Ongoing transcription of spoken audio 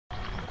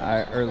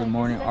Early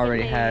morning,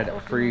 already had a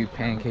free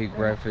pancake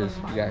breakfast.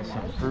 We got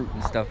some fruit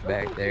and stuff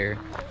back there.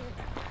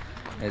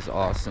 It's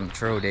awesome.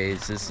 Trail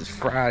days. This is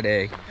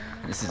Friday.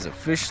 This is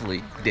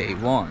officially day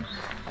 1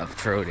 of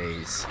trail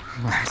days.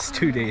 Last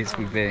 2 days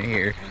we've been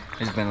here,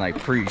 it's been like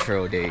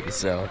pre-trail days,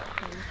 so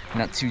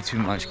not too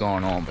much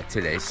going on, but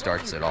today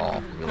starts it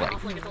all. We're like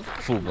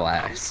full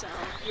blast.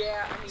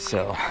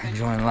 So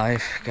enjoying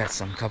life. Got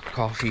some cup of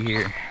coffee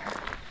here.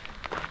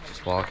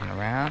 Just walking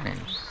around and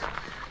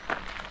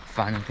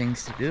finding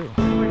things to do.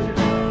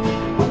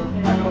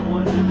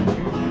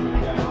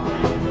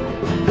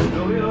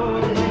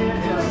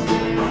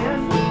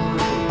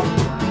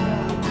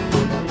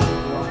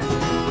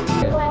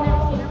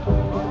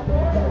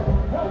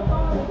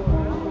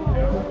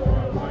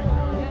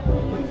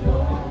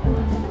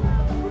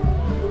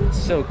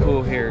 So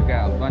cool here.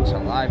 Got a bunch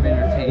of live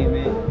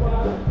entertainment.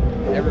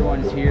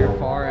 Everyone's here.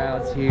 Far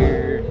Out's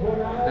here.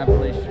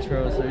 Appalachian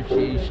Trail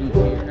Association's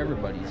here.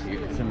 Everybody's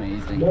here. It's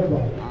amazing.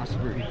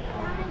 Osprey.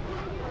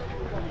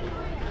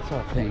 This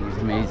whole thing is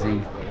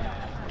amazing.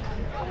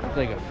 It's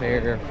like a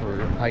fair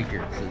for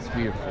hikers. It's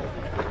beautiful.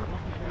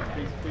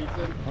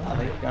 Wow,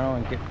 they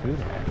don't get food.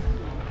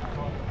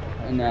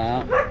 And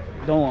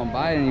don't want to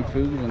buy any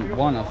food. And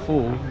 1, a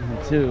full.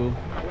 And 2,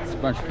 it's a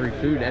bunch of free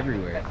food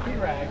everywhere.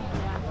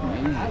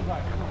 Amazing.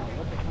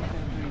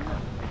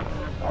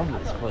 Love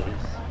this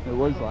place. It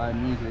was live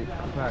music.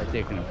 I'm probably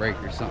taking a break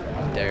or something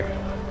out there.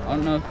 I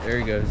don't know. There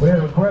he goes. We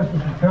have a question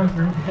from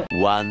country.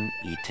 1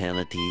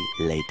 eternity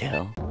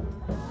later.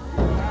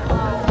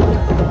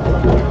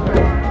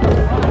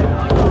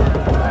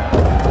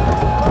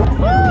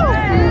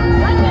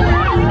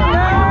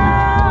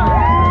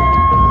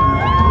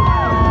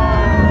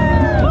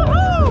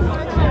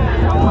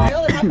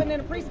 It happened in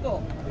a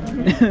preschool.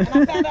 And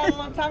I found out a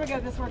long time ago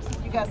this works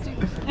with you guys too.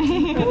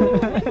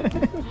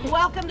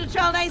 Welcome to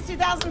Trail Days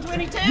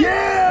 2022.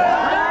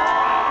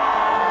 Yeah!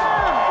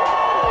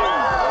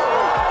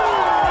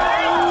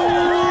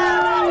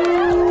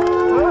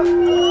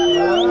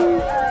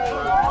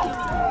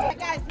 Hey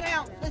guys,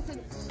 now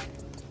listen.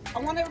 I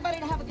want everybody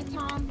to have a good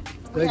time.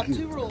 We have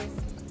 2 rules.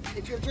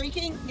 If you're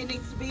drinking, it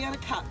needs to be in a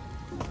cup.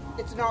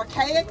 It's an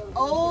archaic,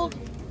 old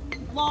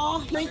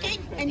law drinking,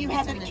 and you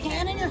have a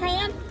can in your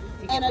hand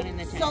and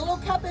a solo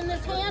cup in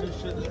this hand,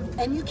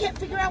 and you can't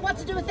figure out what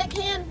to do with that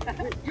can,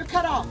 you're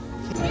cut off.